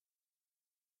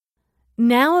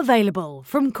Now available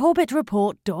from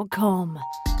CorbettReport.com.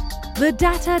 The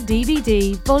Data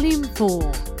DVD Volume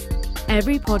 4.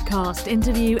 Every podcast,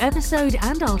 interview, episode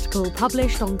and article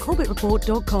published on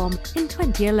CorbettReport.com in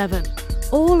 2011.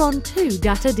 All on 2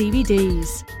 data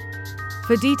DVDs.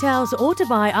 For details or to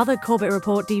buy other Corbett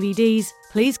Report DVDs,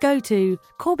 please go to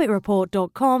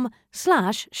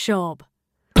CorbettReport.com/shop.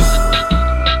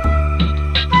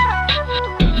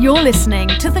 You're listening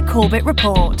to The Corbett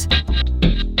Report.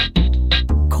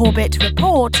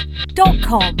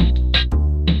 CorbettReport.com.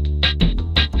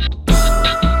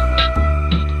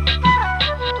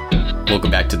 Welcome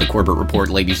back to the Corbett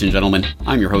Report, ladies and gentlemen.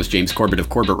 I'm your host, James Corbett of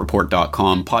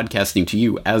CorbettReport.com, podcasting to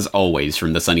you, as always,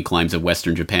 from the sunny climes of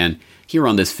Western Japan, here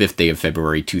on this 5th day of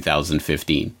February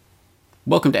 2015.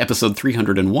 Welcome to episode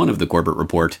 301 of the Corbett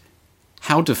Report,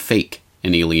 How to Fake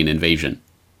an Alien Invasion.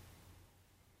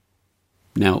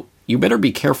 Now, you better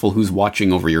be careful who's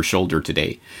watching over your shoulder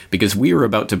today, because we are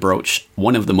about to broach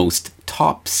one of the most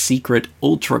top-secret,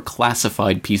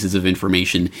 ultra-classified pieces of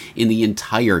information in the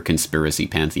entire conspiracy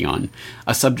pantheon,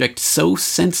 a subject so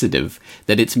sensitive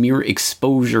that its mere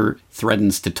exposure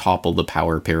threatens to topple the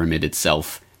power pyramid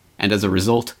itself, and as a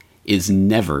result, is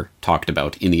never talked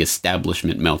about in the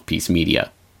establishment mouthpiece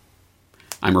media.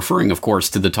 I'm referring, of course,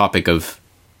 to the topic of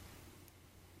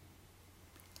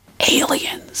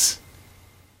aliens.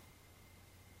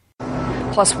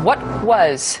 Plus, what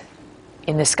was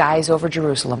in the skies over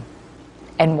Jerusalem?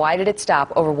 And why did it stop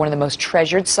over one of the most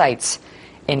treasured sites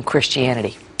in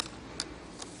Christianity?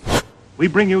 We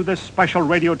bring you this special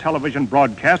radio television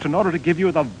broadcast in order to give you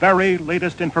the very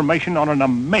latest information on an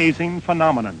amazing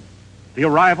phenomenon, the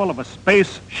arrival of a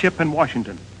space ship in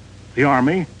Washington. The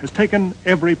Army has taken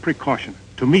every precaution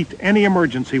to meet any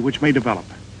emergency which may develop.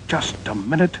 Just a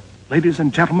minute, ladies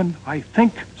and gentlemen, I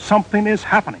think something is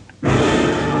happening.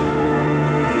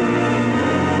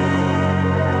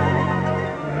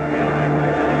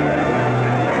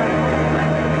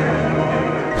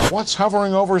 What's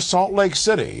hovering over Salt Lake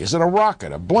City? Is it a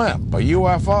rocket, a blimp, a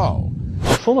UFO?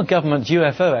 A former government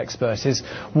UFO expert is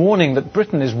warning that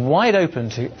Britain is wide open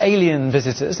to alien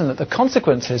visitors and that the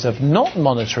consequences of not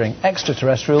monitoring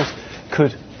extraterrestrials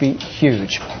could be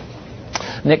huge.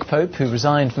 Nick Pope, who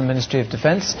resigned from the Ministry of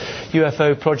Defence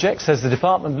UFO project, says the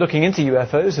department looking into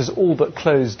UFOs has all but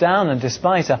closed down, and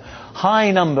despite a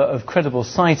high number of credible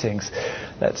sightings.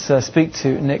 Let's speak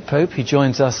to Nick Pope. He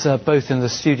joins us both in the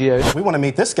studio. We want to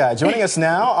meet this guy. Joining us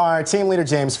now, our team leader,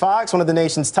 James Fox, one of the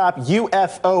nation's top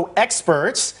UFO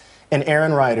experts, and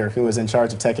Aaron Ryder, who is in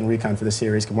charge of tech and recon for the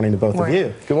series. Good morning to both of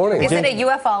you. Good morning. Is it a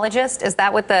ufologist? Is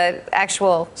that what the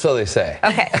actual... So they say.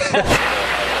 Okay.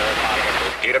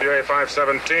 EWA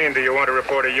 517, do you want to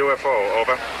report a UFO?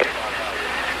 Over.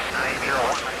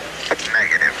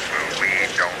 Negative. We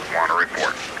don't want to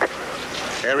report.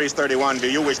 Aries 31, do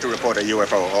you wish to report a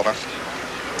UFO? Over.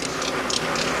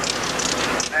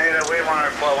 Negative. We want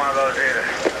to report one of those either.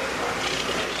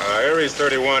 Aries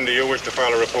 31, do you wish to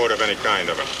file a report of any kind?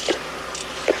 Over.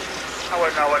 I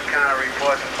wouldn't know what kind of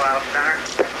report to file, Center.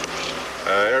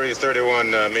 Aries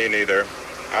 31, me neither.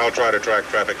 I'll try to track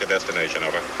traffic to destination.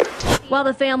 Over. While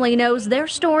the family knows their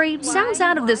story sounds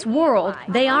out of this world,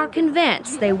 they are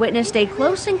convinced they witnessed a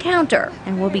close encounter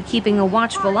and will be keeping a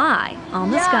watchful eye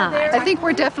on the sky. I think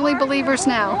we're definitely believers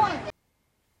now.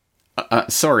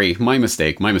 Sorry, my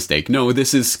mistake. No,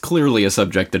 this is clearly a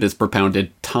subject that is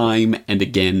propounded time and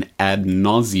again ad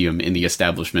nauseum in the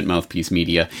establishment mouthpiece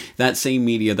media. That same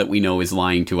media that we know is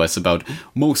lying to us about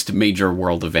most major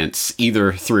world events,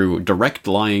 either through direct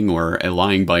lying or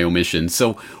lying by omission.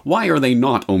 So why are they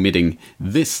not omitting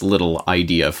this little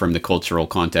idea from the cultural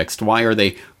context? Why are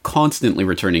they constantly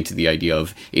returning to the idea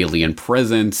of alien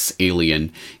presence,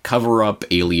 alien cover-up,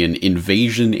 alien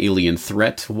invasion, alien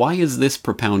threat? Why is this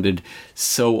propounded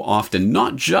so often,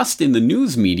 not just in the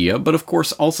news media, but of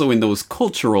course also in those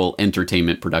cultural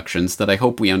entertainment productions that I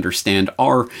hope we understand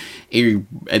are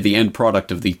the end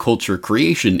product of the culture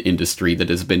creation industry that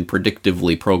has been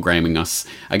predictively programming us,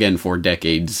 again for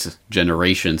decades,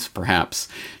 generations perhaps,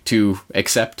 to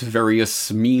accept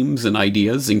various memes and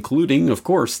ideas, including, of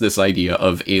course, this idea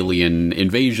of alien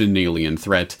invasion, alien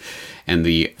threat, and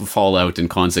the fallout and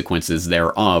consequences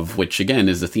thereof, which again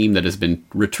is a theme that has been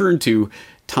returned to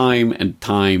time and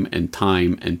time and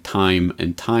time and time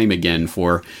and time again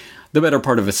for the better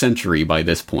part of a century by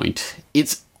this point.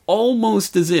 It's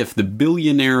almost as if the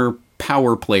billionaire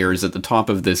power players at the top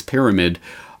of this pyramid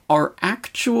are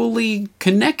actually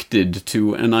connected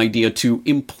to an idea to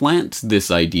implant this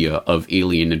idea of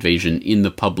alien invasion in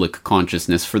the public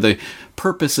consciousness for the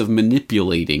purpose of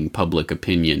manipulating public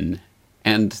opinion.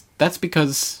 And that's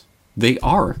because they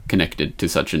are connected to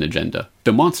such an agenda,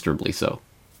 demonstrably so.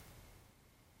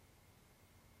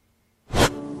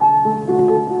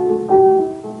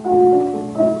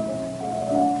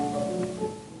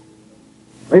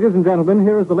 Ladies and gentlemen,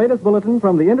 here is the latest bulletin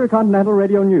from the Intercontinental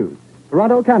Radio News.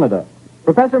 Toronto, Canada.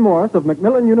 Professor Morris of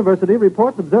Macmillan University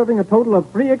reports observing a total of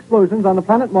 3 explosions on the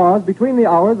planet Mars between the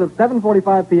hours of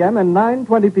 7:45 p.m. and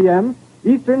 9:20 p.m.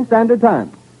 Eastern Standard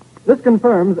Time. This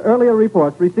confirms earlier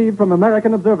reports received from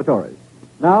American observatories.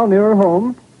 Now, nearer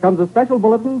home, comes a special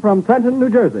bulletin from Trenton, New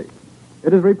Jersey.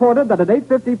 It is reported that at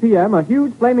 8:50 p.m., a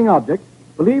huge flaming object,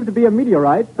 believed to be a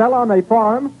meteorite, fell on a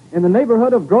farm in the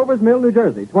neighborhood of Grover's Mill, New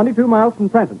Jersey, 22 miles from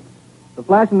Trenton. The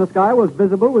flash in the sky was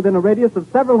visible within a radius of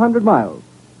several hundred miles,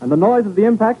 and the noise of the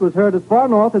impact was heard as far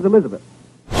north as Elizabeth.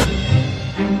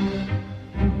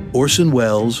 Orson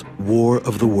Welles' War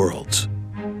of the Worlds.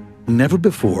 Never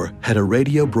before had a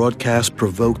radio broadcast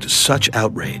provoked such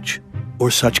outrage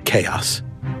or such chaos.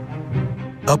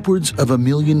 Upwards of 1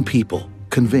 million people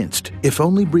convinced, if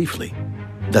only briefly,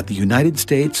 that the United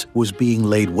States was being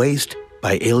laid waste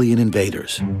by alien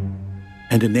invaders,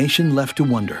 and a nation left to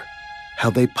wonder how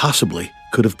they possibly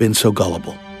could have been so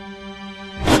gullible.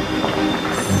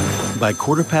 By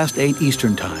 8:15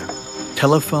 Eastern Time,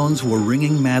 telephones were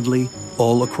ringing madly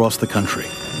all across the country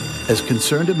as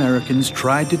concerned Americans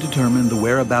tried to determine the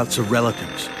whereabouts of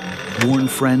relatives, warn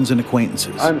friends and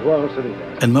acquaintances,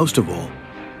 and most of all,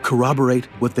 corroborate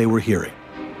what they were hearing.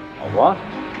 A what?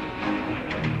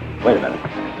 Wait a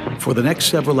minute. For the next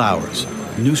several hours,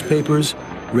 newspapers,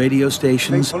 radio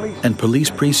stations, and police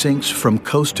precincts from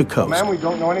coast to coast Ma'am, we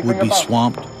don't know anything would be about it.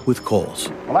 swamped with calls.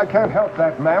 Well, I can't help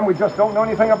that, ma'am. We just don't know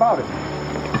anything about it.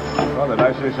 Well, did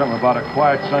I say something about a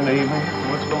quiet Sunday evening?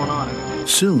 What's going on?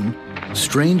 Soon,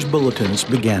 strange bulletins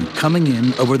began coming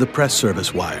in over the press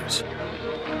service wires.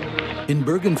 In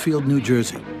Bergenfield, New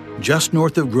Jersey, just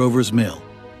north of Grover's Mill,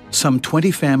 some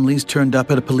 20 families turned up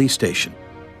at a police station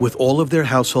with all of their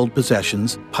household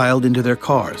possessions piled into their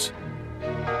cars.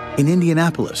 In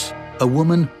Indianapolis, a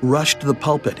woman rushed to the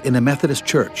pulpit in a Methodist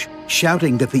church,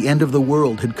 shouting that the end of the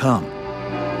world had come.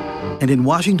 And in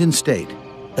Washington State,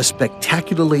 a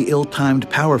spectacularly ill-timed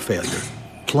power failure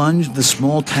plunged the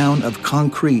small town of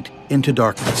Concrete into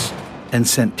darkness and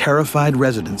sent terrified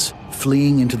residents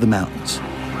fleeing into the mountains.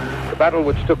 The battle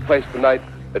which took place tonight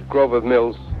at Grover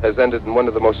Mills has ended in one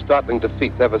of the most startling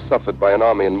defeats ever suffered by an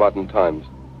army in modern times.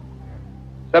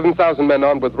 7,000 men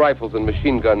armed with rifles and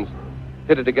machine guns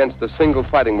pitted against the single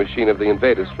fighting machine of the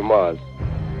invaders from Mars.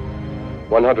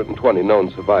 120 known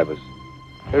survivors.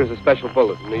 Here's a special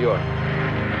bullet from New York.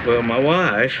 Well, my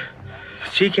wife,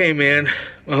 she came in,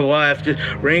 my wife just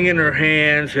wringing her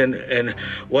hands and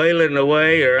wailing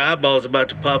away, her eyeballs about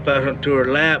to pop out onto her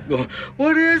lap, going,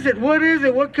 "What is it? What is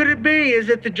it? What could it be? Is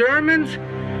it the Germans?"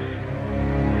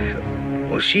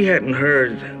 Well, she hadn't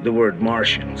heard the word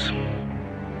Martians,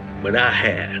 but I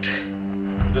had.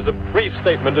 There's a brief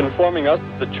statement informing us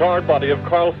that the charred body of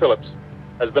Carl Phillips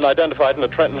has been identified in a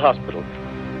Trenton hospital.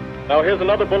 Now here's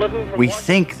another bulletin from We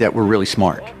think that we're really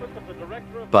smart,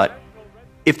 but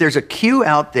if there's a cue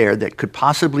out there that could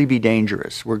possibly be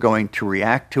dangerous, we're going to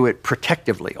react to it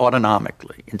protectively,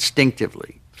 autonomically,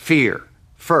 instinctively, fear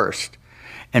first,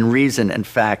 and reason and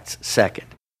facts second.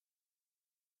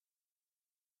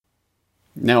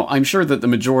 Now, I'm sure that the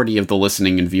majority of the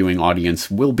listening and viewing audience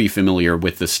will be familiar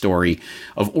with the story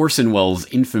of Orson Welles'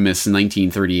 infamous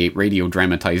 1938 radio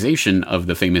dramatization of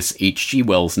the famous H.G.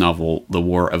 Wells novel, The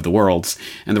War of the Worlds,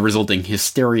 and the resulting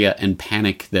hysteria and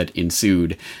panic that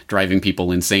ensued, driving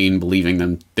people insane, believing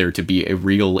them there to be a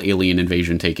real alien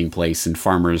invasion taking place, and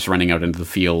farmers running out into the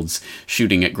fields,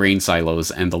 shooting at grain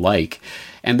silos, and the like.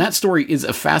 And that story is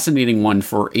a fascinating one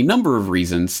for a number of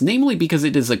reasons, namely because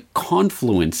it is a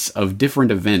confluence of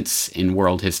different events in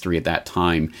world history at that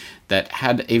time that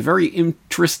had a very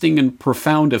interesting and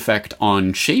profound effect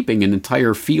on shaping an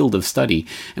entire field of study.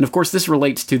 And of course, this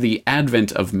relates to the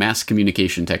advent of mass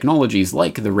communication technologies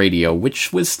like the radio,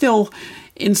 which was still,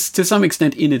 to some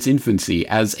extent, in its infancy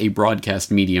as a broadcast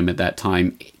medium at that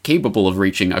time, capable of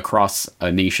reaching across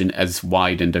a nation as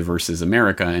wide and diverse as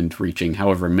America and reaching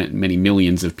however many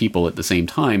millions of people at the same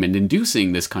time and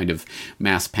inducing this kind of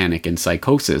mass panic and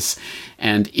psychosis.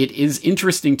 And it is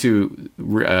interesting to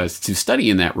study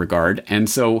in that regard, and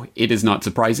so it is not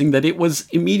surprising that it was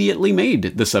immediately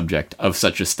made the subject of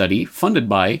such a study, funded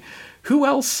by who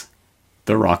else?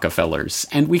 The Rockefellers.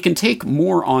 And we can take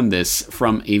more on this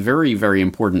from a very, very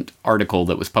important article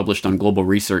that was published on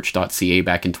globalresearch.ca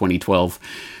back in 2012,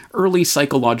 Early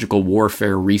Psychological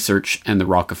Warfare Research and the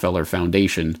Rockefeller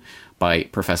Foundation, by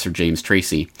Professor James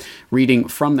Tracy. Reading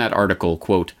from that article,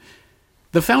 quote,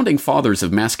 The founding fathers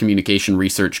of mass communication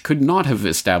research could not have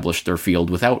established their field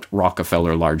without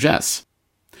Rockefeller largesse.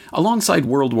 Alongside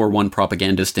World War I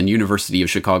propagandist and University of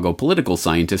Chicago political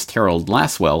scientist Harold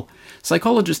Lasswell,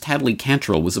 psychologist Hadley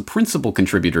Cantrell was a principal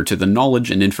contributor to the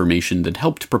knowledge and information that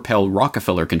helped propel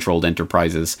Rockefeller-controlled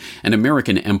enterprises and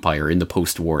American empire in the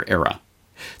post-war era.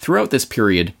 Throughout this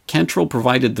period, Cantrell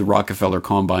provided the Rockefeller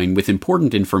Combine with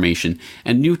important information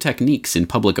and new techniques in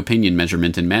public opinion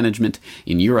measurement and management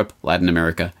in Europe, Latin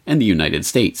America, and the United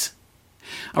States.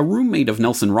 A roommate of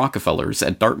Nelson Rockefeller's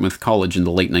at Dartmouth College in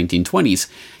the late 1920s,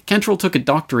 Cantrell took a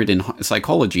doctorate in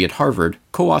psychology at Harvard,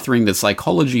 co-authoring The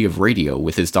Psychology of Radio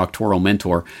with his doctoral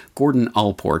mentor, Gordon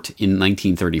Allport, in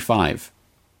 1935.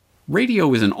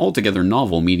 Radio is an altogether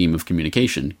novel medium of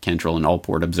communication, Cantrell and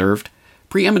Allport observed,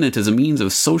 preeminent as a means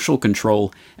of social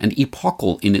control and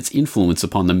epochal in its influence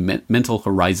upon the mental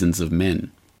horizons of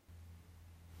men.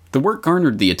 The work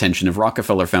garnered the attention of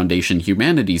Rockefeller Foundation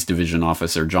Humanities Division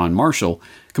officer John Marshall,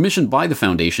 commissioned by the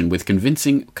foundation with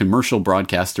convincing commercial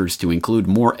broadcasters to include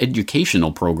more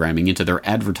educational programming into their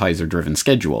advertiser-driven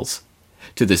schedules.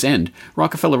 To this end,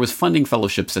 Rockefeller was funding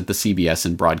fellowships at the CBS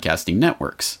and broadcasting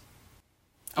networks.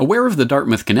 Aware of the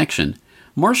Dartmouth connection,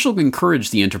 Marshall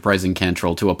encouraged the enterprising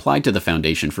Cantrell to apply to the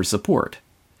foundation for support.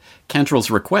 Cantrell's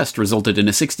request resulted in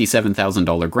a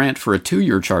 $67,000 grant for a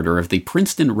 2-year charter of the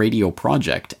Princeton Radio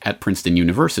Project at Princeton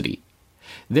University.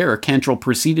 There, Cantrell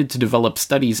proceeded to develop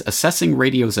studies assessing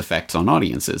radio's effects on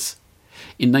audiences.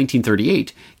 In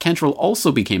 1938, Cantrell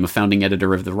also became a founding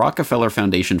editor of the Rockefeller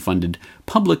Foundation-funded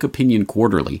Public Opinion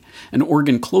Quarterly, an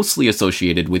organ closely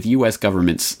associated with U.S.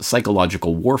 government's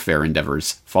psychological warfare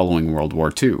endeavors following World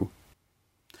War II.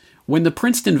 When the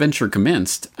Princeton venture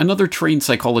commenced, another trained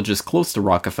psychologist close to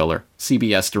Rockefeller,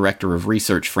 CBS Director of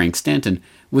Research Frank Stanton,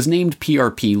 was named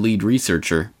PRP lead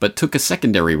researcher, but took a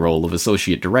secondary role of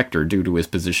associate director due to his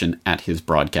position at his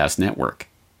broadcast network.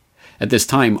 At this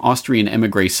time, Austrian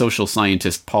émigré social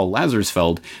scientist Paul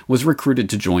Lazarsfeld was recruited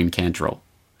to join Cantrell.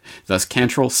 Thus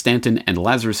Cantrell, Stanton, and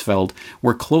Lazarsfeld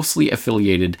were closely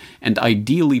affiliated and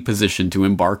ideally positioned to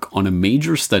embark on a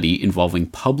major study involving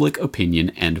public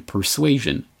opinion and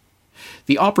persuasion.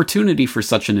 The opportunity for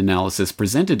such an analysis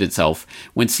presented itself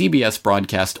when CBS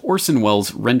broadcast Orson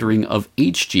Welles' rendering of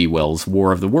H.G. Wells'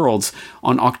 War of the Worlds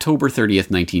on October 30th,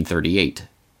 1938.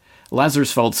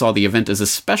 Lazarsfeld saw the event as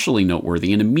especially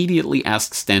noteworthy and immediately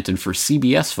asked Stanton for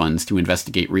CBS funds to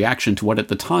investigate reaction to what at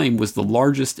the time was the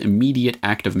largest immediate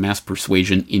act of mass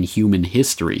persuasion in human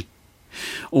history.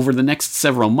 Over the next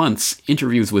several months,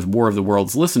 interviews with War of the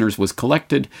Worlds listeners was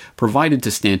collected, provided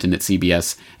to Stanton at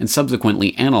CBS, and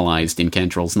subsequently analyzed in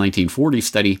Cantrell's 1940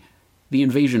 study, The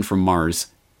Invasion from Mars,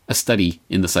 a study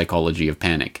in the psychology of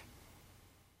panic.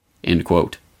 End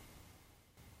quote.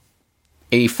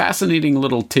 A fascinating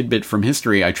little tidbit from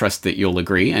history, I trust that you'll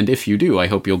agree, and if you do, I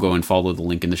hope you'll go and follow the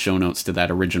link in the show notes to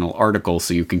that original article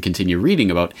so you can continue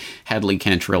reading about Hadley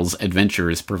Cantrell's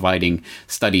adventures providing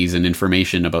studies and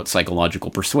information about psychological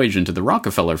persuasion to the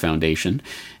Rockefeller Foundation,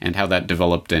 and how that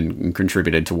developed and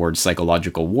contributed towards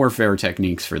psychological warfare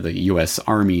techniques for the U.S.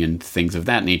 Army and things of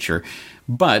that nature.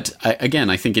 But, again,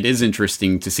 I think it is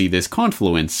interesting to see this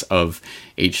confluence of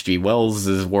H.G.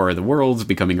 Wells' War of the Worlds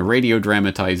becoming a radio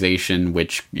dramatization,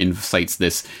 which incites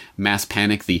this mass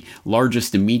panic, the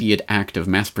largest immediate act of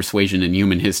mass persuasion in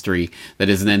human history, that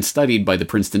is then studied by the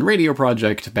Princeton Radio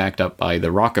Project, backed up by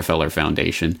the Rockefeller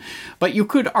Foundation. But you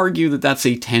could argue that that's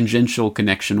a tangential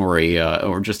connection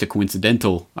or just a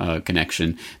coincidental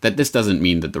connection, that this doesn't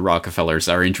mean that the Rockefellers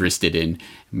are interested in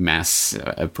mass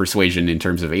persuasion in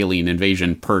terms of alien invasion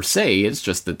per se. It's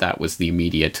just that that was the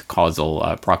immediate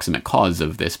causal, proximate cause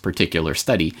of this particular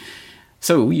study.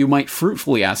 So you might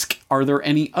fruitfully ask, are there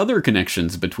any other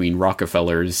connections between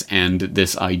Rockefellers and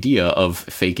this idea of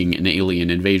faking an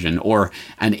alien invasion or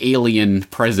an alien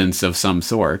presence of some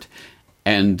sort?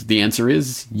 And the answer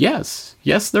is yes.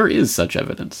 Yes, there is such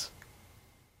evidence.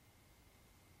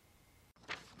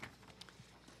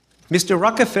 Mr.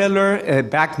 Rockefeller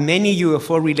backed many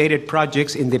UFO-related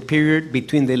projects in the period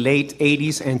between the late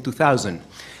 80s and 2000.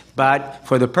 But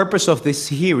for the purpose of this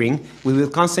hearing, we will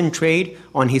concentrate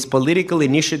on his political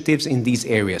initiatives in these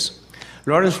areas.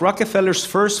 Lawrence Rockefeller's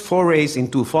first forays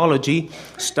into ufology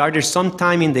started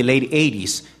sometime in the late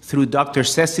 80s through Dr.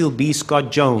 Cecil B.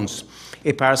 Scott Jones,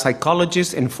 a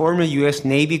parapsychologist and former U.S.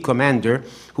 Navy commander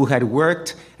who had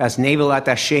worked as naval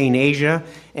attaché in Asia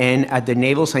and at the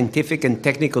Naval Scientific and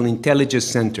Technical Intelligence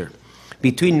Center.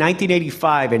 Between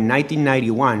 1985 and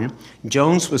 1991,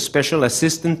 Jones was special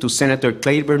assistant to Senator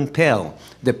Claiborne Pell,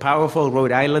 the powerful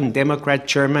Rhode Island Democrat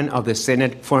chairman of the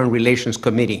Senate Foreign Relations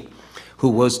Committee, who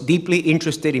was deeply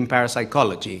interested in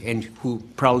parapsychology and who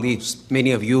probably many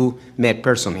of you met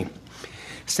personally.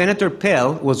 Senator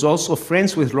Pell was also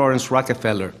friends with Lawrence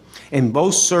Rockefeller, and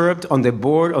both served on the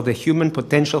board of the Human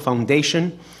Potential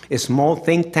Foundation, a small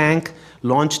think tank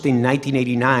launched in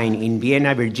 1989 in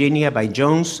Vienna, Virginia by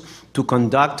Jones to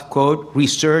conduct, quote,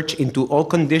 research into all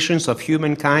conditions of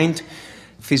humankind,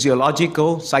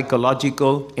 physiological,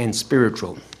 psychological, and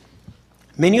spiritual.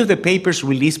 Many of the papers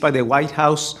released by the White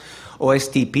House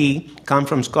OSTP come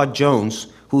from Scott Jones,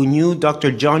 who knew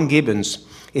Dr. John Gibbons,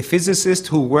 a physicist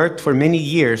who worked for many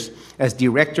years as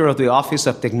director of the Office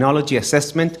of Technology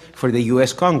Assessment for the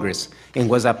U.S. Congress and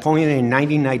was appointed in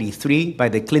 1993 by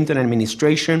the Clinton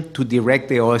administration to direct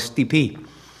the OSTP.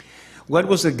 What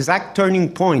was the exact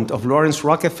turning point of Lawrence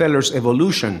Rockefeller's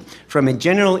evolution from a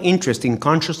general interest in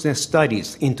consciousness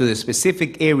studies into the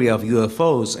specific area of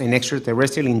UFOs and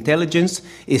extraterrestrial intelligence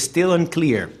is still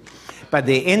unclear. But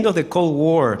the end of the Cold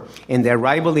War and the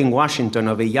arrival in Washington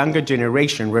of a younger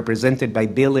generation represented by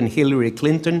Bill and Hillary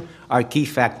Clinton are key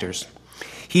factors.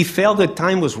 He felt the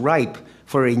time was ripe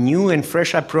for a new and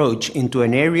fresh approach into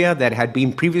an area that had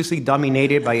been previously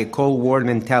dominated by a Cold War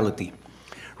mentality.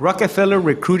 Rockefeller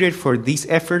recruited for these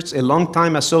efforts a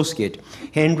longtime associate,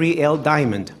 Henry L.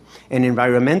 Diamond, an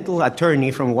environmental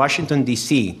attorney from Washington,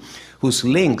 D.C., whose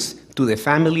links to the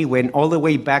family went all the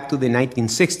way back to the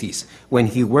 1960s, when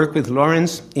he worked with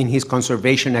Lawrence in his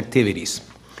conservation activities.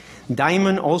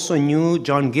 Diamond also knew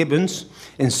John Gibbons,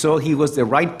 and so he was the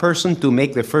right person to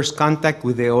make the first contact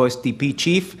with the OSTP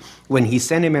chief when he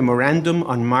sent a memorandum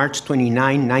on March 29,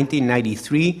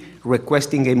 1993,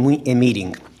 requesting a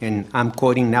meeting. And I'm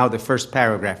quoting now the first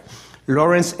paragraph.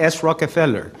 Lawrence S.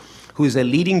 Rockefeller, who is a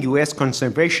leading U.S.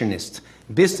 conservationist,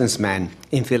 businessman,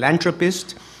 and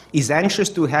philanthropist, is anxious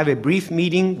to have a brief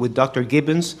meeting with Dr.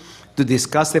 Gibbons to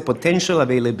discuss the potential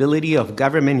availability of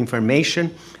government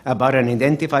information about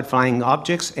unidentified flying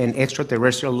objects and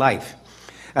extraterrestrial life.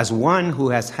 As one who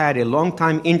has had a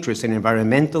long-time interest in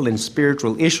environmental and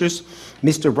spiritual issues,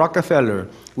 Mr. Rockefeller,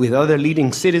 with other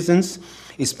leading citizens,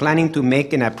 is planning to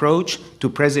make an approach to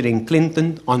President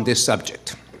Clinton on this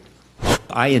subject.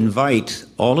 I invite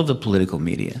all of the political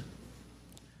media,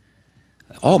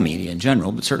 all media in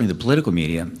general, but certainly the political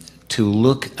media, to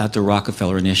look at the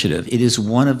Rockefeller Initiative. It is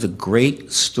one of the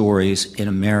great stories in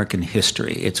American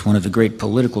history. It's one of the great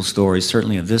political stories,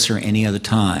 certainly of this or any other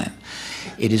time.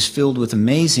 It is filled with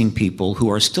amazing people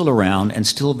who are still around and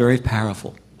still very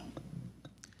powerful.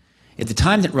 At the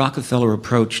time that Rockefeller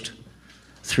approached,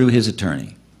 through his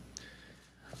attorney,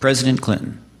 President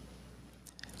Clinton,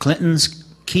 Clinton's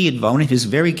one of his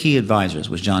very key advisors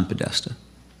was John Podesta.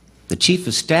 The chief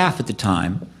of staff at the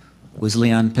time was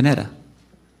Leon Panetta.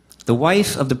 The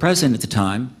wife of the president at the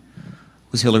time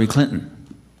was Hillary Clinton.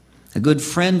 A good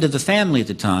friend of the family at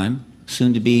the time,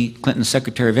 soon to be Clinton's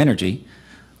Secretary of Energy,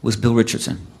 was Bill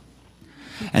Richardson.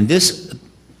 And this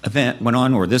event went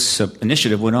on, or this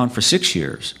initiative went on for 6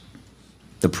 years.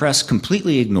 The press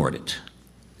completely ignored it,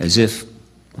 as if,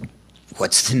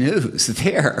 what's the news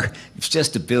there? It's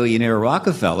just a billionaire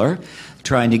Rockefeller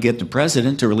trying to get the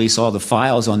president to release all the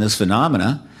files on this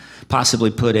phenomena, possibly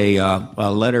put a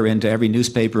letter into every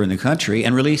newspaper in the country,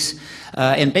 and release,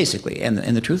 and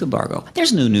the truth embargo.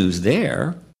 There's no news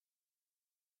there.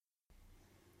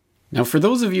 Now, for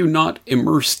those of you not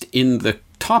immersed in the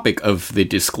topic of the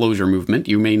disclosure movement,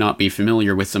 you may not be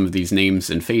familiar with some of these names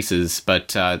and faces,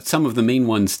 but some of the main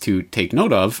ones to take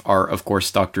note of are, of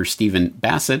course, Dr. Stephen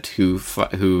Bassett, who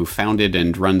founded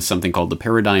and runs something called the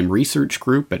Paradigm Research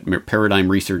Group at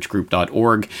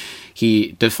paradigmresearchgroup.org.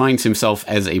 He defines himself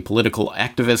as a political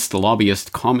activist,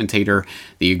 lobbyist, commentator,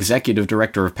 the executive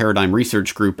director of Paradigm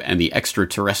Research Group and the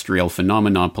Extraterrestrial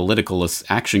Phenomena Political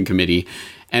Action Committee,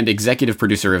 and executive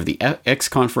producer of the X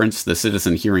Conference, the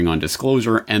Citizen Hearing on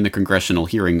Disclosure, and the Congressional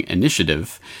Hearing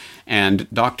Initiative. And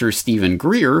Dr. Stephen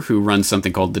Greer, who runs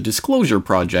something called the Disclosure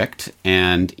Project,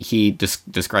 and he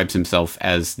describes himself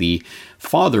as the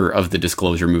father of the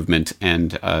disclosure movement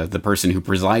and the person who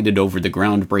presided over the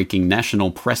groundbreaking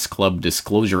National Press Club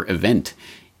disclosure event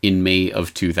in May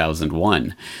of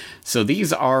 2001. So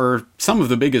these are some of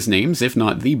the biggest names, if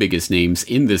not the biggest names,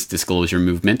 in this disclosure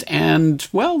movement, and,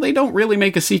 well, they don't really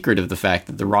make a secret of the fact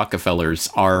that the Rockefellers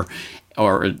are,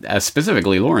 or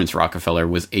specifically Lawrence Rockefeller,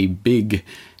 was a big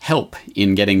help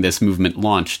in getting this movement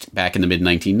launched back in the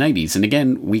mid-1990s. And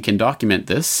again, we can document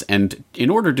this, and in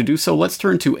order to do so, let's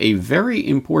turn to a very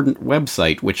important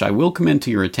website, which I will commend to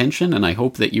your attention, and I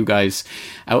hope that you guys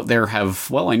out there have,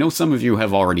 well, I know some of you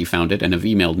have already found it and have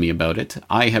emailed me about it.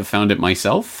 I have found it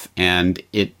myself, and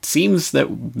it seems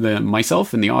that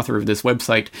myself and the author of this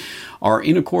website are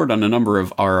in accord on a number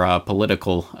of our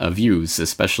political views,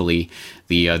 especially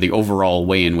the overall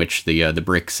way in which the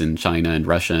BRICS and China and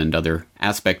Russia and other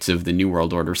aspects of the New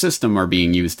World Order system are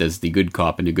being used as the good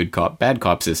cop and a good cop, bad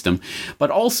cop system, but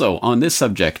also on this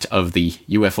subject of the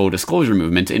UFO disclosure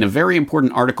movement in a very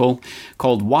important article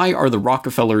called "Why Are the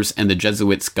Rockefellers and the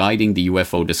Jesuits Guiding the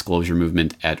UFO Disclosure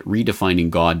Movement" at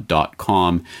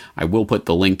redefininggod.com. I will put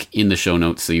the link in the show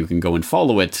notes so you can go and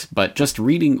follow it, but just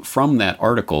reading from that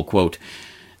article, quote,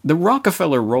 "The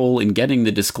Rockefeller role in getting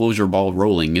the disclosure ball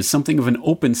rolling is something of an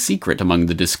open secret among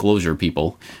the disclosure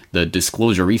people, the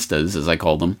disclosuristas, as I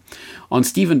call them. On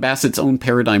Stephen Bassett's own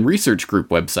Paradigm Research Group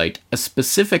website, a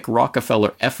specific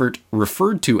Rockefeller effort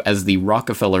referred to as the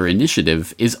Rockefeller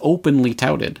Initiative is openly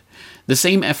touted. The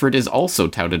same effort is also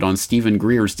touted on Stephen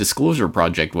Greer's Disclosure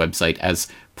Project website as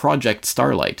Project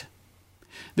Starlight.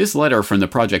 This letter from the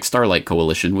Project Starlight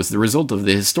Coalition was the result of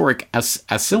the historic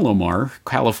Asilomar,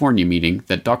 California meeting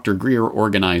that Dr. Greer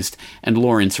organized and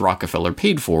Lawrence Rockefeller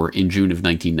paid for in June of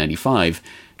 1995,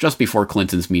 just before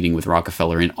Clinton's meeting with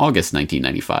Rockefeller in August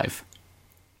 1995.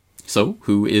 So,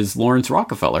 who is Lawrence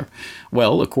Rockefeller?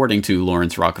 Well, according to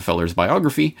Lawrence Rockefeller's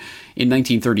biography, in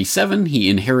 1937 he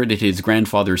inherited his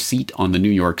grandfather's seat on the New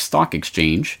York Stock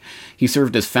Exchange. He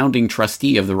served as founding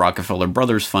trustee of the Rockefeller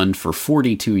Brothers Fund for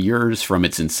 42 years from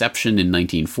its inception in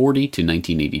 1940 to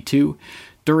 1982.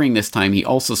 During this time, he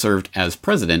also served as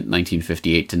president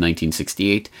 1958 to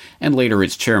 1968, and later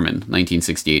its chairman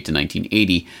 1968 to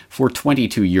 1980, for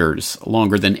 22 years,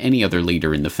 longer than any other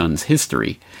leader in the fund's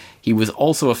history. He was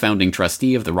also a founding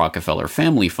trustee of the Rockefeller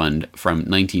Family Fund from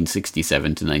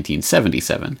 1967 to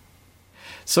 1977.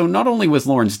 So not only was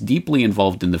Lawrence deeply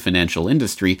involved in the financial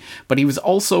industry, but he was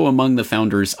also among the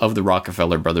founders of the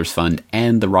Rockefeller Brothers Fund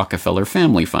and the Rockefeller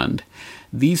Family Fund.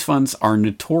 These funds are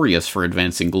notorious for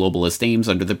advancing globalist aims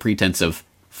under the pretense of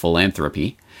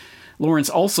philanthropy. Lawrence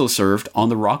also served on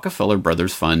the Rockefeller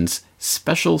Brothers Fund's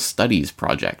Special Studies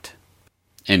Project."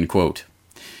 End quote.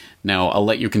 Now, I'll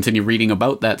let you continue reading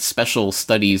about that Special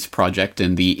Studies Project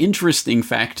and the interesting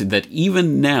fact that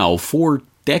even now, 4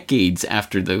 decades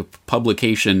after the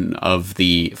publication of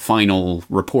the final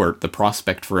report, the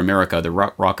Prospect for America, the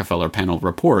Rockefeller Panel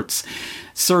reports,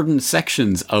 certain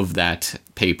sections of that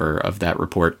paper, of that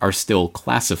report, are still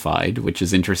classified, which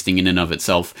is interesting in and of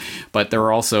itself. But there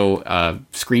are also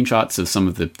screenshots of some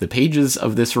of the pages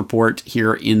of this report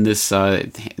here in this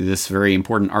this very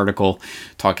important article,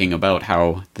 talking about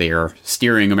how they are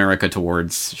steering America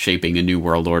towards shaping a new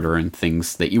world order and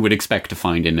things that you would expect to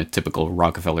find in a typical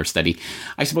Rockefeller study.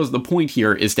 I suppose the point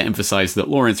here is to emphasize that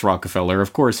Lawrence Rockefeller,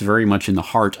 of course, very much in the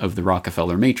heart of the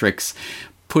Rockefeller matrix,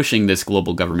 pushing this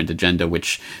global government agenda,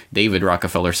 which David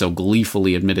Rockefeller so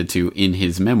gleefully admitted to in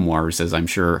his memoirs, as I'm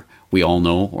sure we all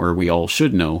know, or we all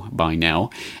should know by now.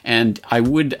 And I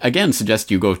would, again,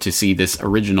 suggest you go to see this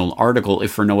original article,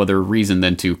 if for no other reason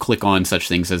than to click on such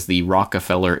things as the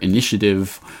Rockefeller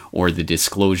Initiative or the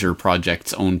Disclosure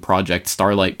Project's own Project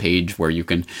Starlight page, where you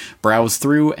can browse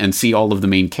through and see all of the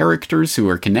main characters who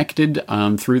are connected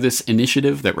through this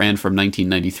initiative that ran from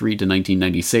 1993 to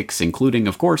 1996, including,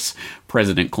 of course,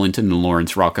 President Clinton and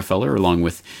Lawrence Rockefeller, along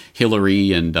with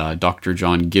Hillary and Dr.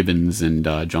 John Gibbons and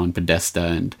John Podesta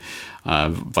and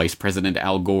Vice President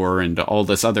Al Gore and all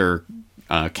this other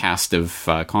cast of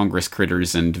Congress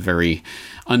critters and very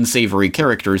unsavory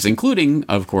characters, including,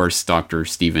 of course, Dr.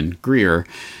 Stephen Greer,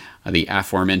 the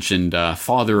aforementioned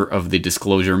father of the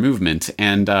disclosure movement.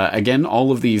 And again,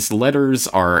 all of these letters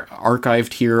are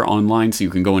archived here online, so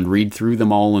you can go and read through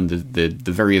them all, and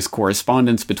the various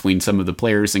correspondence between some of the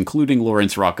players, including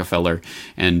Lawrence Rockefeller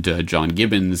and John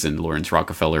Gibbons and Lawrence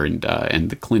Rockefeller and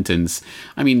the Clintons.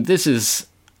 I mean, this is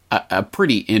a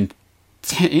pretty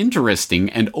interesting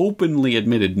and openly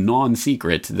admitted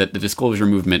non-secret that the disclosure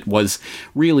movement was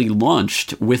really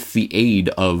launched with the aid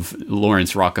of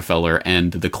Lawrence Rockefeller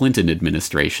and the Clinton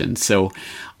administration. So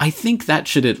I think that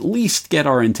should at least get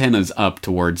our antennas up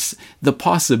towards the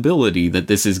possibility that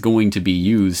this is going to be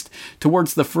used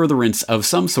towards the furtherance of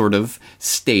some sort of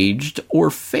staged or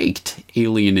faked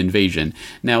alien invasion.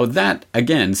 Now that,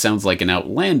 again, sounds like an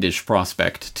outlandish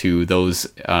prospect to those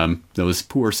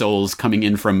poor souls coming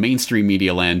in from mainstream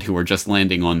media land who are just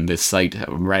landing on this site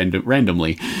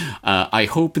randomly, I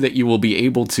hope that you will be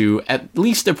able to at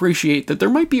least appreciate that there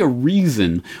might be a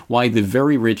reason why the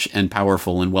very rich and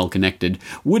powerful and well-connected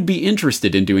would be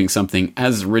interested in doing something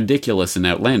as ridiculous and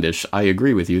outlandish, I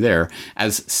agree with you there,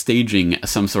 as staging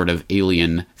some sort of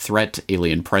alien threat,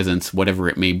 alien presence, whatever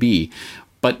it may be.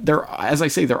 But there, as I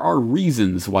say, there are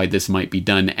reasons why this might be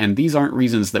done, and these aren't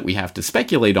reasons that we have to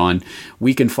speculate on.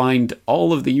 We can find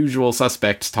all of the usual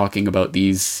suspects talking about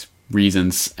these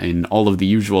reasons in all of the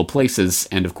usual places,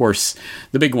 and of course,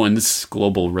 the big ones,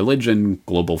 global religion,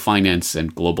 global finance,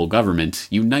 and global government,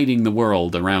 uniting the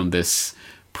world around this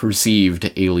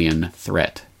perceived alien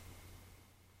threat.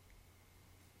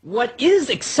 What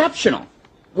is exceptional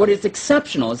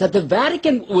is that the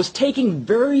Vatican was taking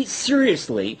very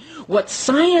seriously what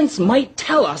science might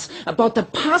tell us about the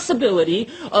possibility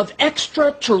of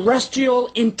extraterrestrial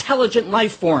intelligent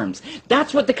life forms.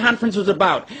 That's what the conference was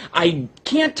about. I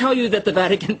can't tell you that the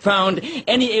Vatican found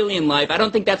any alien life. I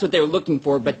don't think that's what they were looking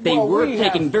for, but they were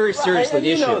taking very seriously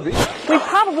the issue. We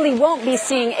probably won't be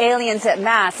seeing aliens en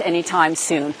masse anytime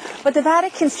soon, but the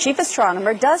Vatican's chief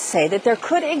astronomer does say that there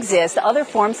could exist other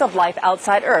forms of life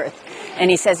outside Earth. And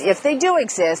he says if they do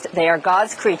exist, they are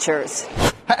God's creatures.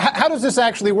 How does this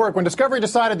actually work? When Discovery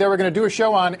decided they were going to do a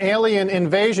show on alien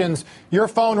invasions, your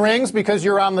phone rings because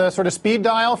you're on the sort of speed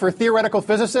dial for theoretical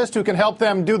physicists who can help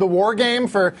them do the war game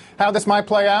for how this might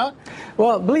play out?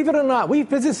 Well, believe it or not, we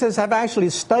physicists have actually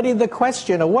studied the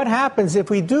question of what happens if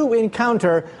we do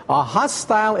encounter a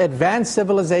hostile advanced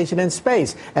civilization in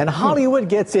space. And Hollywood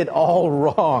gets it all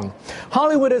wrong.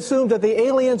 Hollywood assumes that the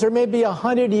aliens are maybe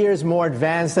 100 years more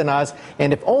advanced than us,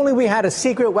 and if only we had a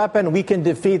secret weapon, we can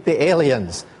defeat the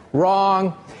aliens.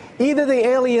 Wrong. Either the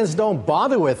aliens don't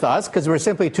bother with us because we're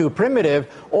simply too primitive,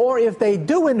 or if they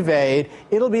do invade,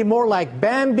 it'll be more like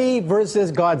Bambi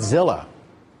versus Godzilla.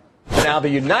 Now, the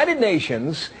United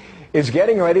Nations is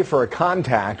getting ready for a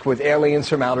contact with aliens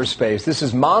from outer space. This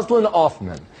is Moslin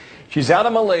Othman. She's out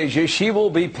of Malaysia. She will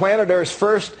be planet Earth's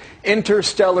first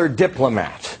interstellar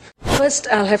diplomat. First,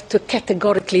 I'll have to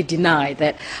categorically deny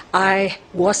that I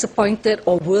was appointed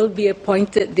or will be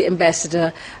appointed the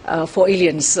ambassador for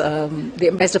aliens, the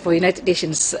ambassador for United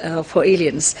Nations for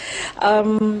aliens.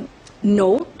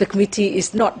 No, the committee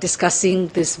is not discussing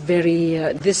this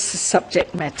this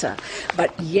subject matter.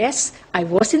 But yes, I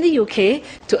was in the UK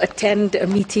to attend a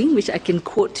meeting, which I can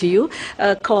quote to you,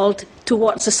 called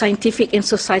Towards a Scientific and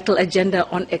Societal Agenda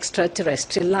on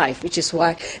Extraterrestrial Life, which is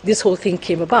why this whole thing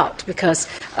came about, because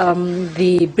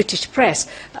the British press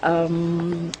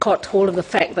caught hold of the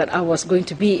fact that I was going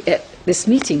to be at this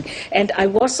meeting. And I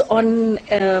was on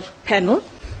a panel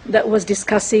that was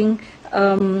discussing,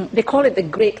 they call it the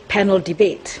Great Panel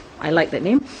Debate. I like that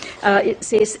name. It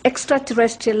says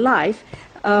extraterrestrial life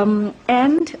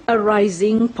and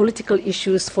arising political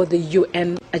issues for the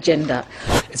UN agenda.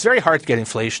 It's very hard to get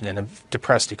inflation in a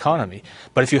depressed economy,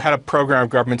 but if you had a program of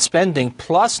government spending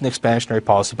plus an expansionary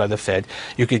policy by the Fed,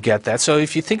 you could get that. So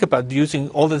if you think about using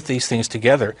all of these things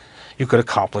together, you could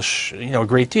accomplish, a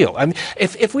great deal. I mean,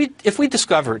 if we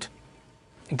discovered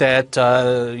that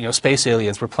space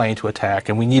aliens were planning to attack,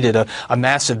 and we needed a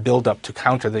massive buildup to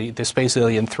counter the space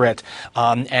alien threat,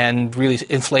 and really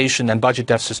inflation and budget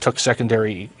deficits took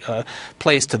secondary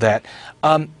place to that,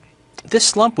 this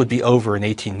slump would be over in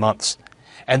 18 months.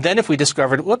 And then if we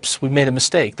discovered, whoops, we made a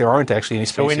mistake, there aren't actually any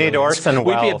space aliens. So we need Orson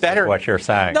Welles, is what you're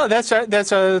saying. No,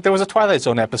 there was a Twilight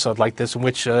Zone episode like this in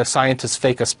which scientists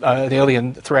fake the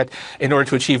alien threat in order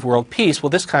to achieve world peace.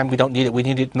 Well, this time we don't need it. We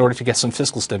need it in order to get some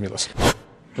fiscal stimulus.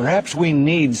 Perhaps we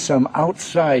need some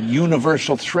outside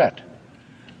universal threat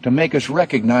to make us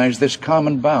recognize this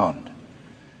common bound.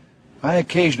 I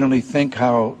occasionally think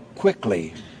how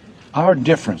quickly our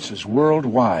differences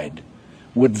worldwide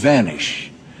would vanish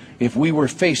if we were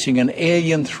facing an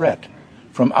alien threat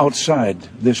from outside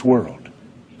this world.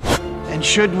 And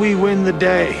should we win the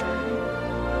day,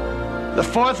 the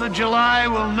 4th of July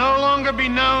will no longer be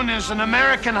known as an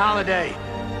American holiday,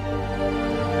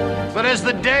 but as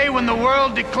the day when the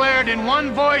world declared in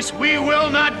one voice, we will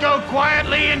not go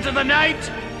quietly into the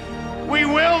night. We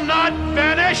will not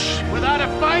vanish without a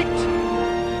fight.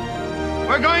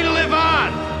 We're going to live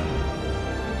on.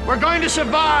 We're going to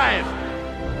survive.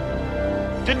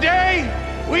 Today,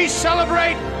 we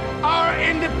celebrate our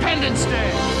Independence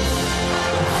Day.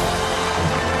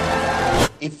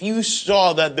 If you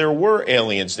saw that there were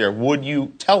aliens there, would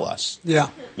you tell us? Yeah.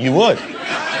 You would?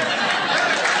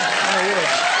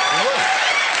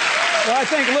 Well, I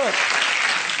think,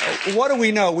 look, what do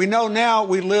we know? We know now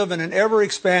we live in an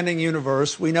ever-expanding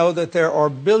universe. We know that there are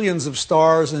billions of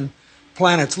stars and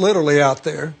planets literally out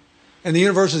there, and the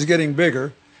universe is getting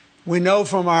bigger. We know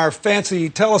from our fancy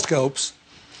telescopes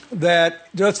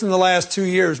that just in the last 2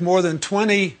 years, more than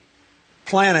 20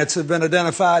 planets have been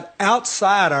identified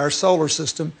outside our solar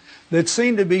system that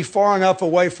seem to be far enough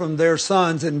away from their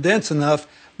suns and dense enough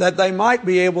that they might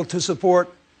be able to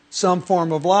support some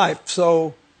form of life.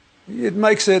 So it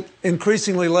makes it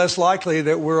increasingly less likely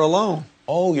that we're alone.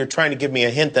 Oh, you're trying to give me a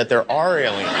hint that there are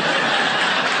aliens.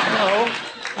 No,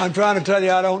 I'm trying to tell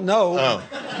you I don't know. Oh.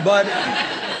 But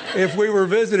if we were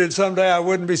visited someday, I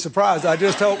wouldn't be surprised. I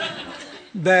just hope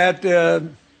that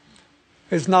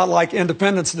it's not like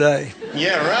Independence Day.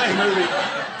 Yeah,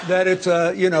 right. That it's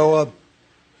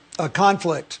a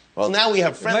conflict. Well, now we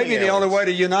have friendly Maybe the only way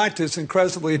to unite this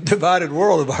incredibly divided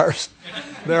world of ours.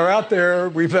 They're out there.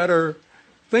 We better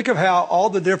think of how all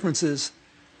the differences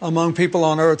among people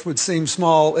on Earth would seem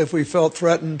small if we felt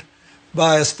threatened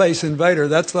by a space invader.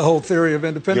 That's the whole theory of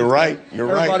independence. You're right.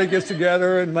 Everybody gets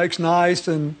together and makes nice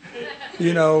and,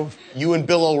 You and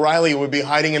Bill O'Reilly would be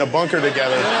hiding in a bunker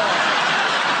together.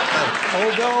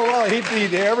 Oh, Bill O'Reilly,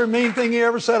 he'd every mean thing he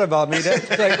ever said about me.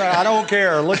 I don't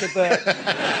care. Look at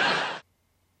that.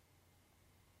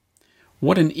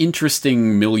 What an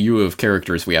interesting milieu of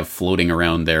characters we have floating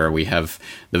around there. We have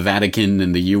the Vatican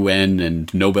and the UN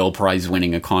and Nobel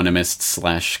Prize-winning economists /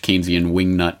 Keynesian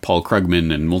wingnut Paul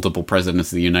Krugman and multiple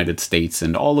presidents of the United States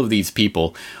and all of these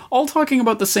people all talking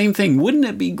about the same thing. Wouldn't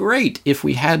it be great if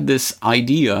we had this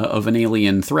idea of an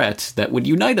alien threat that would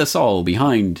unite us all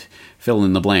behind fill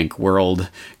in the blank, world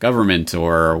government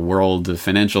or world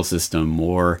financial system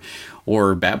or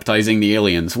baptizing the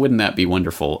aliens? Wouldn't that be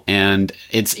wonderful? And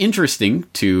it's interesting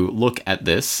to look at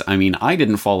this. I mean, I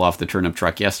didn't fall off the turnip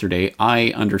truck yesterday.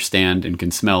 I understand and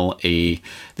can smell the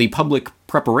public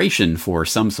preparation for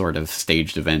some sort of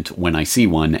staged event when I see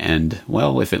one. And,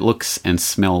 well, if it looks and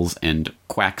smells and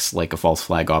quacks like a false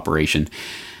flag operation,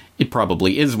 it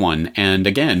probably is one. And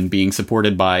again, being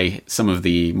supported by some of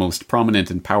the most prominent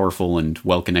and powerful and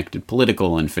well-connected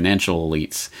political and financial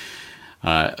elites.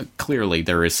 Clearly,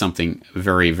 there is something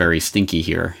very, very stinky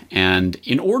here. And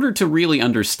in order to really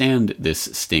understand this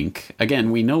stink,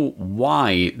 again, we know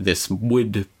why this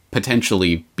would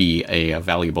potentially be a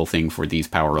valuable thing for these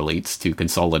power elites to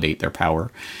consolidate their power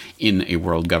in a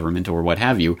world government or what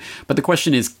have you. But the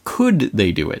question is, could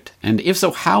they do it? And if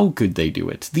so, how could they do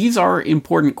it? These are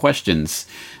important questions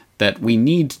that we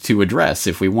need to address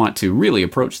if we want to really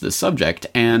approach this subject.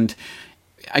 And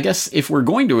I guess if we're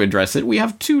going to address it, we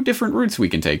have two different routes we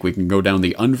can take. We can go down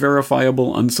the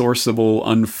unverifiable, unsourceable,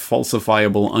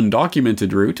 unfalsifiable,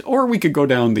 undocumented route, or we could go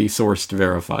down the sourced,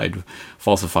 verified,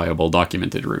 falsifiable,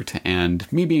 documented route.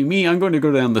 And me being me, I'm going to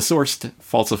go down the sourced,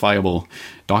 falsifiable,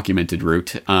 documented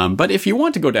route. But if you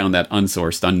want to go down that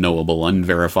unsourced, unknowable,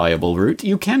 unverifiable route,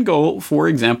 you can go, for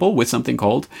example, with something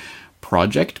called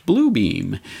Project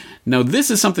Bluebeam. Now, this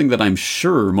is something that I'm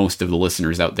sure most of the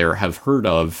listeners out there have heard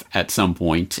of at some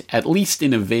point, at least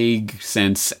in a vague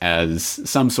sense as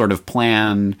some sort of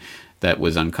plan that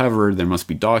was uncovered. There must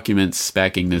be documents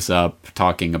backing this up,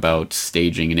 talking about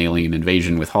staging an alien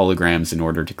invasion with holograms in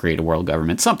order to create a world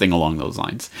government, something along those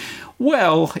lines.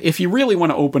 Well, if you really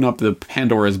want to open up the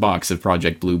Pandora's box of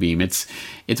Project Bluebeam,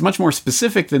 it's much more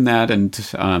specific than that and,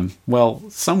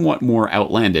 somewhat more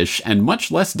outlandish and much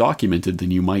less documented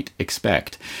than you might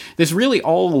expect. This really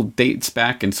all dates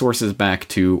back and sources back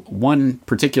to one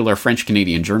particular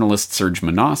French-Canadian journalist, Serge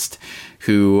Monast,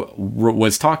 who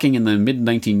was talking in the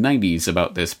mid-1990s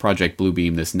about this Project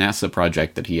Bluebeam, this NASA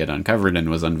project that he had uncovered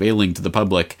and was unveiling to the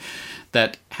public,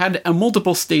 that had a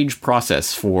multiple stage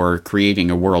process for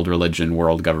creating a world religion,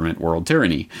 world government, world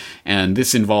tyranny. And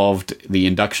this involved the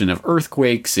induction of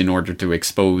earthquakes in order to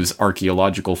expose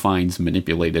archaeological finds,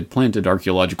 manipulated, planted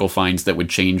archaeological finds that would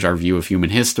change our view of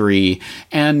human history,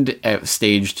 and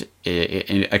staged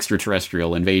an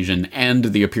extraterrestrial invasion and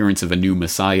the appearance of a new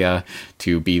messiah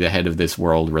to be the head of this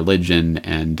world religion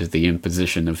and the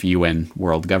imposition of UN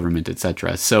world government,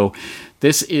 etc. So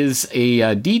this is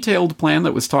a detailed plan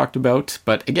that was talked about,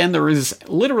 but again, there is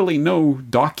literally no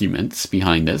documents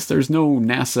behind this. There's no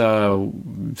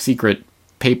NASA secret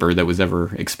paper that was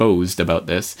ever exposed about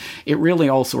this. It really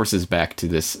all sources back to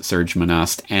this Serge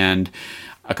Monast and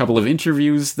a couple of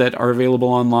interviews that are available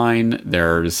online.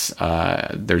 There's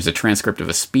a transcript of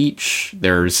a speech.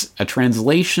 There's a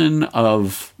translation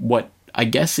of what I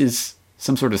guess is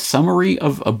some sort of summary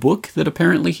of a book that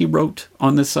apparently he wrote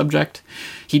on this subject.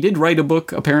 He did write a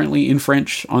book, apparently, in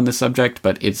French on this subject,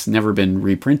 but it's never been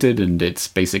reprinted, and it's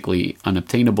basically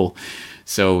unobtainable.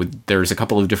 So there's a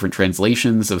couple of different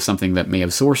translations of something that may have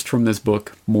sourced from this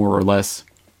book, more or less.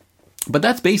 But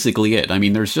that's basically it. I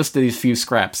mean, there's just these few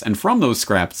scraps, and from those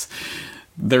scraps,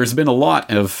 There's been a lot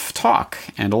of talk,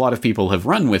 and a lot of people have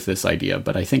run with this idea,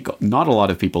 but I think not a lot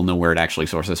of people know where it actually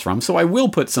sources from. So I will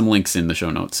put some links in the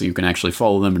show notes so you can actually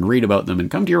follow them and read about them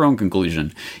and come to your own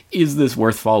conclusion. Is this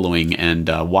worth following, and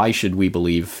why should we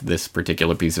believe this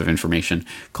particular piece of information?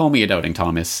 Call me a doubting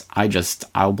Thomas.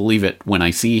 I'll believe it when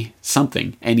I see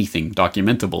something, anything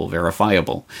documentable,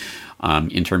 verifiable,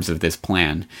 in terms of this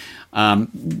plan.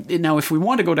 Now, if we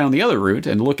want to go down the other route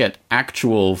and look at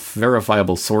actual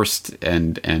verifiable sourced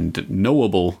and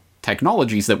knowable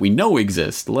technologies that we know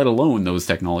exist, let alone those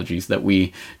technologies that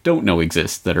we don't know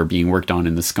exist that are being worked on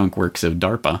in the skunk works of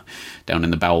DARPA down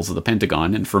in the bowels of the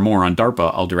Pentagon. And for more on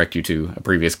DARPA, I'll direct you to a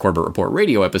previous Corbett Report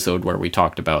radio episode where we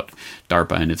talked about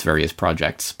DARPA and its various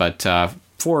projects. But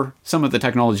for some of the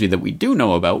technology that we do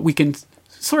know about, we can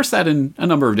source that in a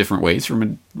number of different ways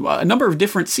from a number of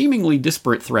different seemingly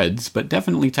disparate threads, but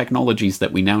definitely technologies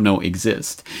that we now know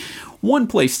exist. One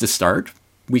place to start,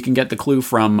 we can get the clue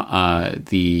from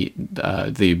the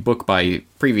book by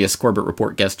previous Corbett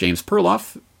Report guest James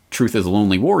Perloff, Truth is a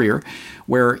Lonely Warrior,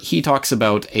 where he talks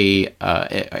about a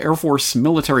Air Force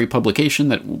military publication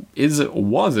that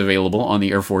was available on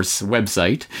the Air Force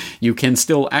website. You can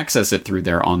still access it through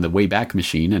there on the Wayback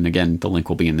Machine, and again, the link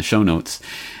will be in the show notes.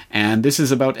 And this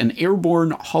is about an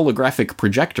airborne holographic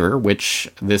projector, which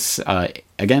this af.mil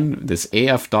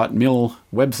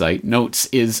website notes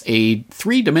is a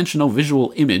three-dimensional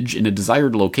visual image in a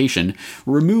desired location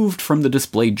removed from the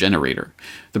display generator.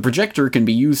 The projector can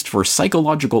be used for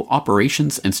psychological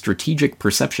operations and strategic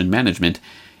perception management.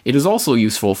 It is also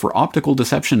useful for optical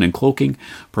deception and cloaking,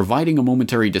 providing a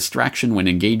momentary distraction when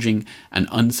engaging an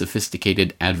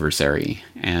unsophisticated adversary.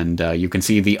 And you can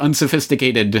see the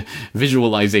unsophisticated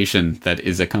visualization that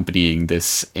is accompanying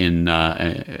this on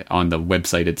the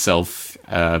website itself.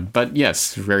 But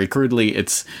yes, very crudely,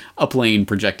 it's a plane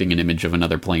projecting an image of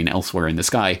another plane elsewhere in the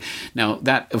sky. Now,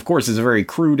 that, of course, is a very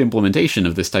crude implementation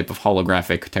of this type of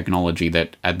holographic technology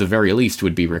that, at the very least,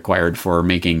 would be required for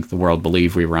making the world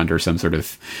believe we were under some sort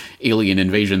of alien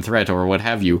invasion threat or what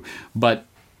have you. But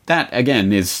that,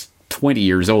 again, is 20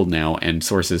 years old now and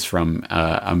sources from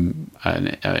an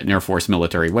Air Force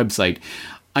military website.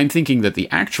 I'm thinking that the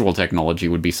actual technology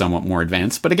would be somewhat more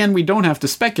advanced, but again, we don't have to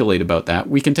speculate about that.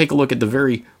 We can take a look at the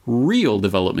very real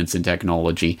developments in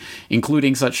technology,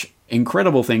 including such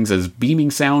incredible things as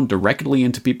beaming sound directly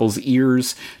into people's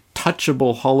ears,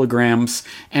 touchable holograms,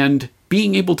 and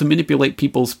being able to manipulate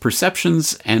people's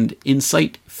perceptions and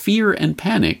incite fear and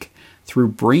panic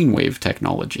through brainwave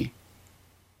technology.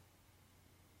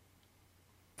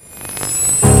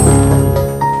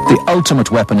 The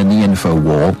ultimate weapon in the info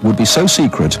war would be so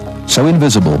secret, so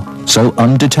invisible, so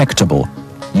undetectable,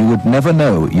 you would never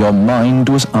know your mind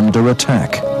was under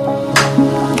attack.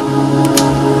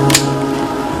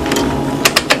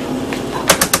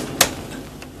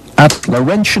 At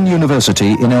Laurentian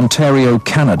University in Ontario,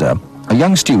 Canada, a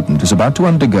young student is about to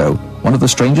undergo one of the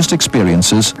strangest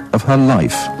experiences of her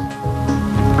life.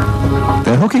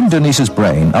 They're hooking Denise's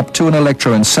brain up to an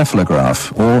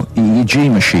electroencephalograph, or EEG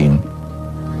machine.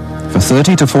 For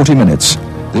 30 to 40 minutes,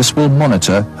 this will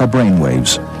monitor her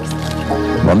brainwaves,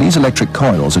 while these electric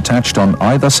coils attached on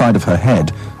either side of her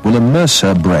head will immerse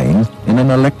her brain in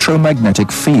an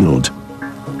electromagnetic field.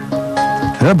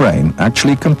 Her brain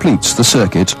actually completes the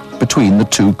circuit between the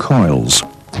two coils.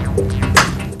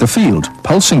 The field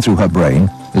pulsing through her brain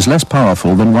is less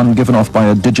powerful than one given off by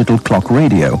a digital clock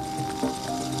radio,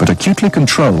 but acutely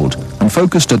controlled and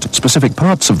focused at specific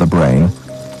parts of the brain,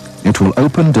 it will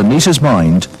open Denise's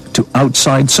mind to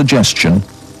outside suggestion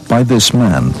by this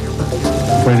man.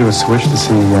 We're going to do a switch to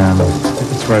see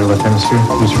if it's right or left hemisphere.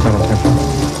 Use your frontal temporal.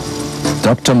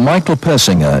 Dr. Michael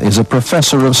Persinger is a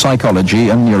professor of psychology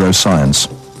and neuroscience.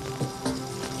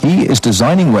 He is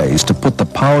designing ways to put the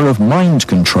power of mind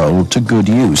control to good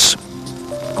use.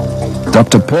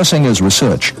 Dr. Persinger's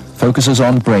research focuses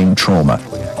on brain trauma,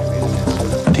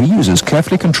 and he uses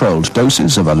carefully controlled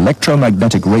doses of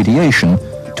electromagnetic radiation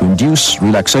to induce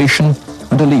relaxation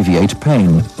and alleviate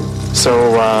pain.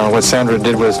 So what Sandra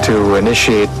did was to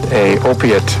initiate a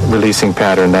opiate releasing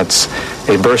pattern. That's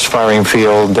a burst firing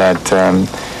field that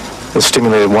is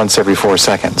stimulated once every 4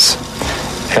 seconds.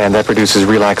 And that produces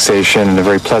relaxation and a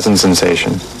very pleasant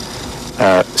sensation.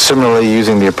 Similarly,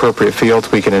 using the appropriate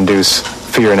field, we can induce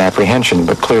fear and apprehension,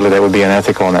 but clearly that would be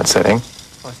unethical in that setting.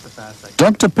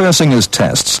 Dr. Persinger's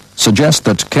tests suggest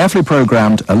that carefully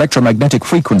programmed electromagnetic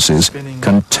frequencies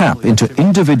can tap into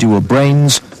individual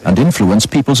brains and influence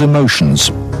people's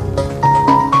emotions.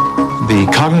 The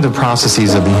cognitive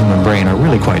processes of the human brain are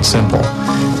really quite simple.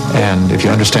 And if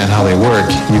you understand how they work,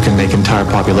 you can make entire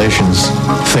populations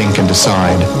think and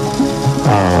decide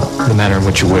the manner in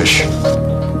which you wish.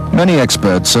 Many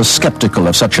experts are skeptical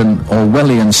of such an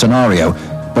Orwellian scenario,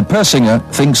 but Persinger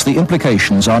thinks the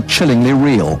implications are chillingly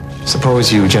real.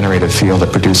 Suppose you generate a field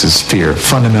that produces fear,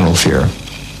 fundamental fear,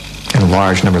 in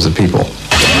large numbers of people.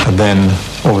 And then,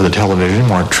 over the television,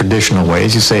 more traditional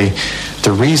ways, you say,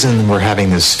 the reason we're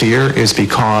having this fear is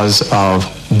because of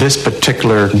this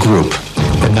particular group.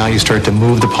 And now you start to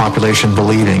move the population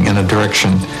believing in a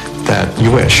direction that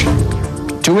you wish.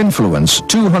 To influence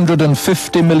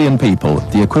 250 million people,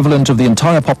 the equivalent of the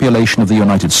entire population of the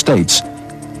United States,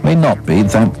 may not be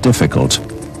that difficult.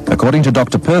 According to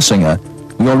Dr. Persinger,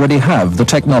 we already have the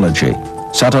technology,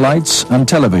 satellites and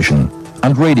television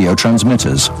and radio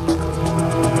transmitters.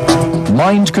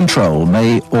 Mind control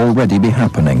may already be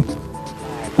happening.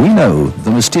 We know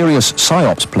the mysterious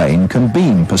PSYOPs plane can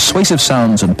beam persuasive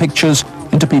sounds and pictures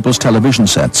into people's television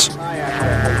sets.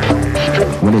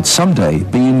 Will it someday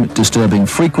beam disturbing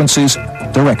frequencies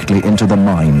directly into the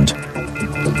mind?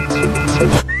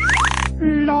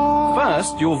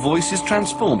 First, your voice is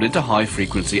transformed into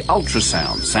high-frequency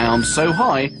ultrasound. Sound so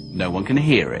high, no one can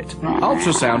hear it.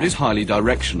 Ultrasound is highly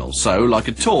directional, so, like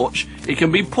a torch, it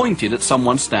can be pointed at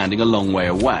someone standing a long way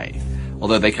away.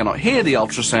 Although they cannot hear the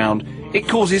ultrasound, it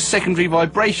causes secondary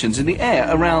vibrations in the air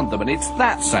around them, and it's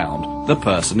that sound the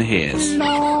person hears.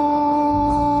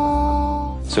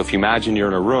 So if you imagine you're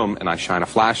in a room and I shine a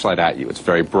flashlight at you, it's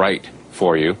very bright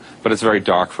for you, but it's very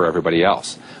dark for everybody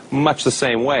else. Much the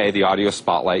same way, the audio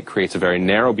spotlight creates a very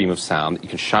narrow beam of sound that you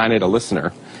can shine at a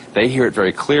listener. They hear it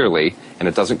very clearly, and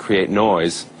it doesn't create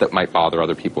noise that might bother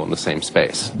other people in the same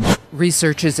space.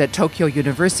 Researchers at Tokyo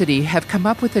University have come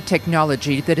up with a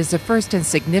technology that is a first and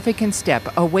significant step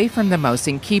away from the mouse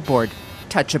and keyboard,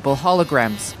 touchable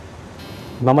holograms.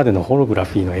 Up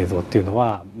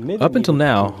until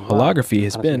now, holography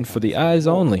has been for the eyes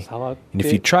only, and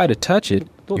if you try to touch it,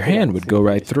 your hand would go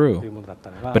right through.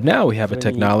 But now we have a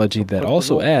technology that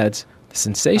also adds the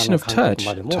sensation of touch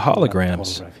to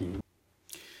holograms.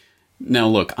 Now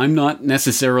look, I'm not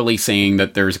necessarily saying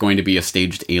that there's going to be a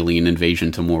staged alien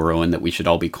invasion tomorrow and that we should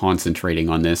all be concentrating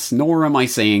on this, nor am I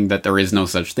saying that there is no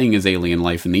such thing as alien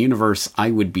life in the universe.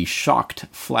 I would be shocked,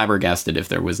 flabbergasted if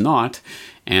there was not,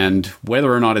 and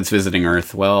whether or not it's visiting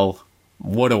Earth, well,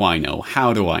 what do I know?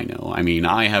 How do I know? I mean,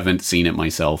 I haven't seen it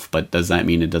myself, but does that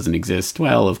mean it doesn't exist?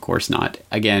 Well, of course not.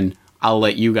 Again, I'll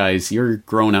let you guys, you're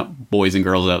grown-up boys and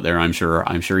girls out there, I'm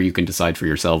sure you can decide for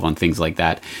yourself on things like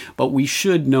that. But we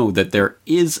should know that there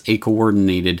is a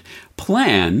coordinated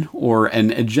plan or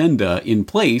an agenda in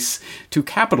place to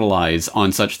capitalize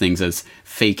on such things as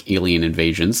fake alien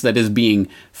invasions that is being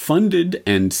funded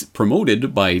and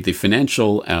promoted by the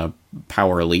financial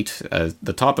power elite,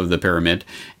 the top of the pyramid,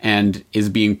 and is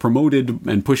being promoted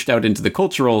and pushed out into the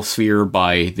cultural sphere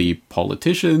by the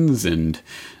politicians and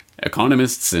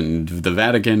economists and the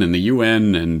Vatican and the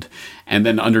UN and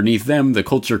then underneath them the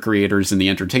culture creators in the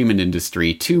entertainment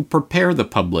industry to prepare the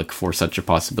public for such a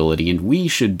possibility, and we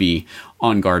should be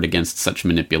on guard against such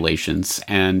manipulations.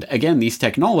 And again, these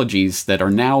technologies that are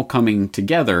now coming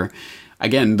together,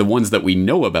 again, the ones that we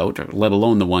know about, let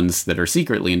alone the ones that are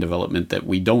secretly in development that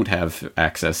we don't have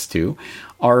access to,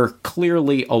 are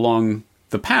clearly along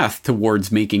the path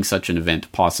towards making such an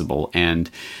event possible.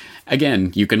 And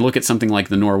again, you can look at something like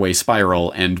the Norway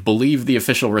spiral and believe the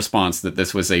official response that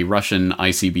this was a Russian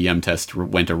ICBM test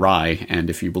went awry, and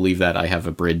if you believe that, I have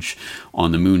a bridge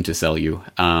on the moon to sell you.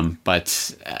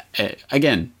 But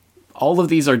again, all of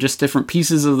these are just different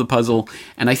pieces of the puzzle,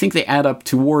 and I think they add up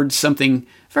towards something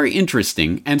very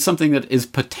interesting and something that is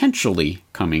potentially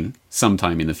coming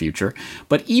sometime in the future.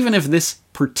 But even if this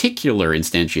particular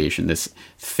instantiation, this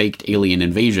faked alien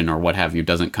invasion or what have you,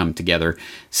 doesn't come together,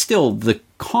 still the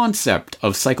concept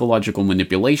of psychological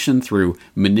manipulation through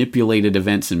manipulated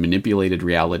events and manipulated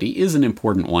reality is an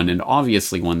important one, and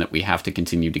obviously one that we have to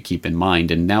continue to keep in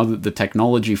mind. And now that the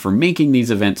technology for making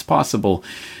these events possible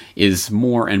is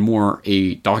more and more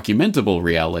a documentable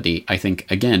reality, I think,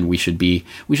 again, we should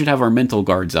have our mental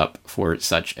guards up for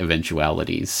such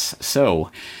eventualities. So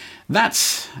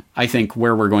that's, I think,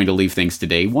 where we're going to leave things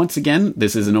today. Once again,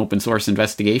 this is an open source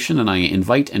investigation, and I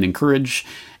invite and encourage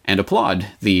and applaud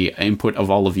the input of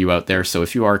all of you out there. So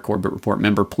if you are a Corbett Report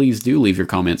member, please do leave your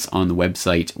comments on the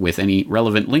website with any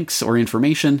relevant links or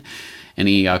information.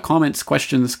 Any comments,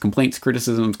 questions, complaints,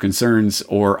 criticisms, concerns,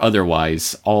 or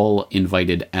otherwise, all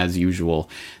invited as usual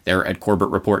there at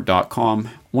CorbettReport.com.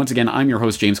 Once again, I'm your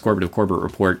host, James Corbett of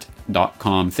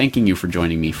CorbettReport.com, thanking you for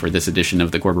joining me for this edition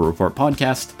of the Corbett Report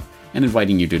podcast, and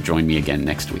inviting you to join me again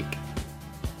next week.